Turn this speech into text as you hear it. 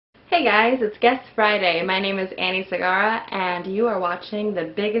Hey guys, it's Guest Friday. My name is Annie Sagara and you are watching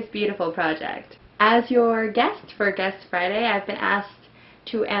The Biggest Beautiful Project. As your guest for Guest Friday, I've been asked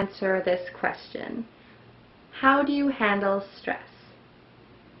to answer this question. How do you handle stress?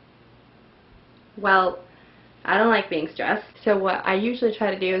 Well, I don't like being stressed, so what I usually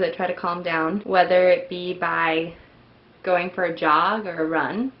try to do is I try to calm down, whether it be by going for a jog or a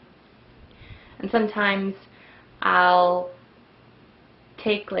run. And sometimes I'll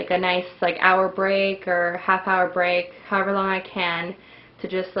take like a nice hour break or half-hour break, however long I can, to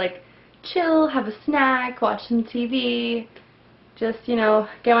just chill, have a snack, watch some TV, just get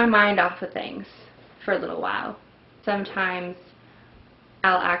my mind off of things for a little while. Sometimes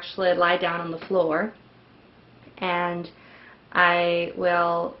I'll actually lie down on the floor and I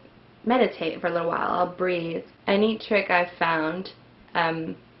will meditate for a little while. I'll breathe. A neat trick I've found,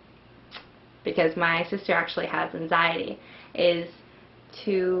 because my sister actually has anxiety, is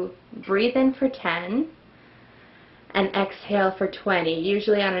to breathe in for 10 and exhale for 20,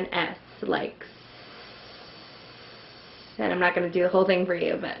 usually on an S, and I'm not going to do the whole thing for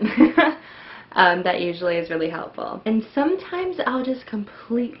you, but that usually is really helpful. And sometimes I'll just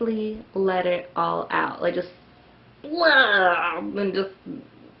completely let it all out, just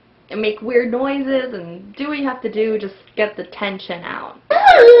make weird noises and do what you have to do, just get the tension out.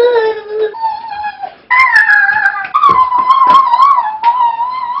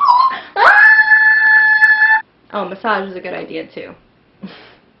 Oh, massage is a good idea too.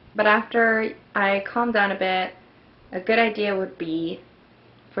 But after I calm down a bit, a good idea would be,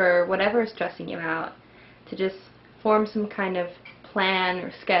 for whatever is stressing you out, to just form some kind of plan or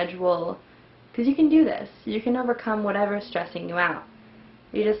schedule, because you can do this. You can overcome whatever is stressing you out.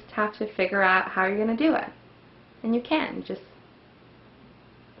 You just have to figure out how you're going to do it. And you can. Just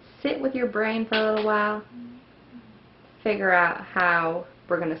sit with your brain for a little while, figure out how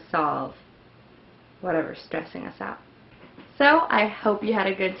we're going to solve whatever's stressing us out. So, I hope you had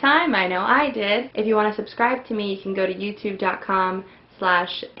a good time. I know I did. If you want to subscribe to me, you can go to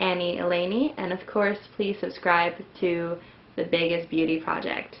youtube.com/Annie Elainey, and of course, please subscribe to The Biggest Beauty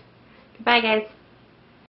Project. Goodbye, guys.